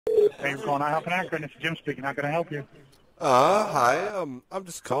Thanks for calling IHOP and Akron. It's Jim speaking. How can I help you? Hi. I'm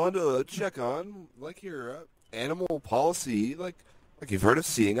just calling to check on, like, your animal policy. Like you've heard of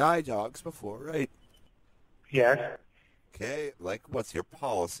seeing eye dogs before, right? Yes. Okay. Like, what's your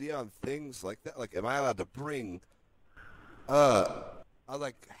policy on things like that? Like, am I allowed to bring a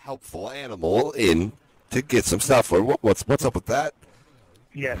helpful animal in to get some stuff? Or what's up with that?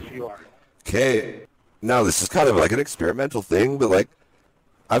 Yes, you are. Okay. Now this is kind of like an experimental thing, but like,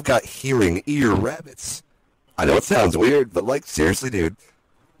 I've got hearing ear rabbits. I know it sounds weird, but like, seriously, dude,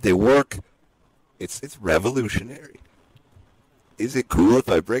 they work. It's revolutionary. Is it cool if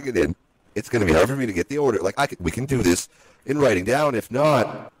I bring it in? It's going to be hard for me to get the order. Like, we can do this in writing down, if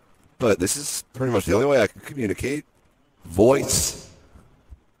not. But this is pretty much the only way I can communicate. Voice.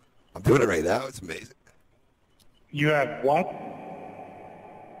 I'm doing it right now. It's amazing. You have what?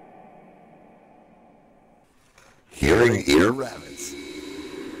 Hearing ear rabbits.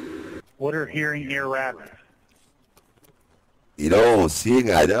 What are hearing ear rabbits? You know, seeing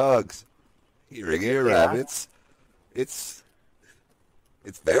eye dogs, hearing ear rabbits. It's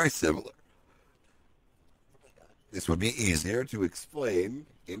very similar. This would be easier to explain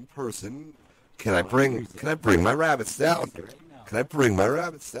in person. Can I bring my rabbits down? Can I bring my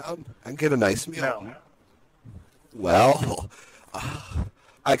rabbits down and get a nice meal? No. Well,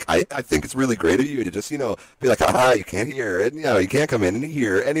 I think it's really great of you to just, be like, aha, you can't hear it. You can't come in and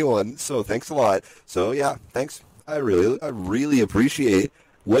hear anyone. So thanks a lot. So yeah, thanks. I really appreciate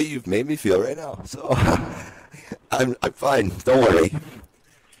what you've made me feel right now. So I'm fine. Don't worry.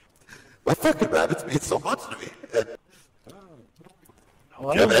 My fucking rabbits mean so much to me.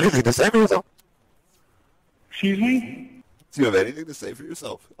 Hello? Do you have anything to say for yourself? Excuse me? Do you have anything to say for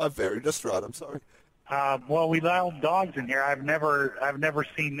yourself? I'm very distraught. I'm sorry. Well, we allow dogs in here. I've never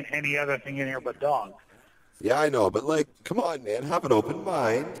seen any other thing in here but dogs. Yeah, I know, but like, come on, man, have an open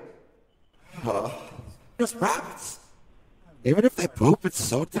mind. Just rabbits. Even if they poop, it's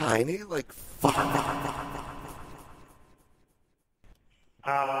so tiny. Like, fuck.